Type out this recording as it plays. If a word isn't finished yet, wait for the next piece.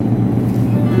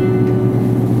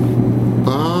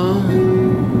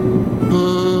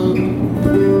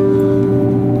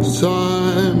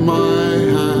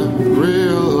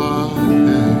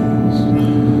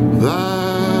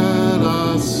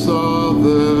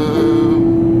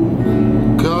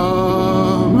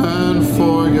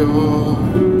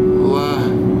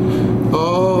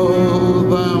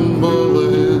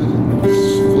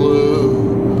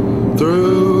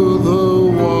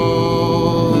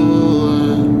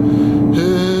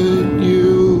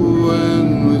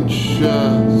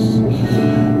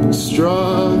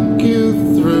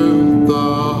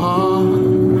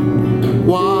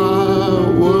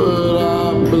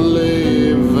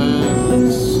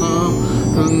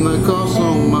when they cause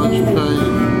so much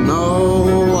pain.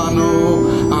 No, I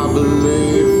know, I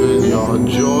believe in your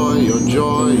joy, your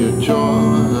joy, your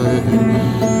joy.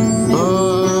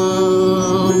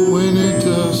 But we need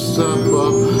to step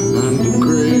up and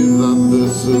agree that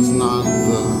this is not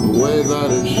the way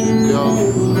that it should go.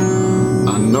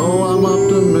 I know I'm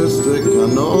optimistic, I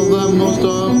know that most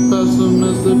are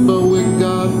pessimistic, but we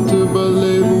got to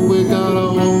believe, we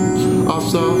gotta hold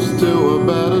ourselves to a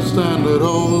better standard.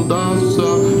 Hold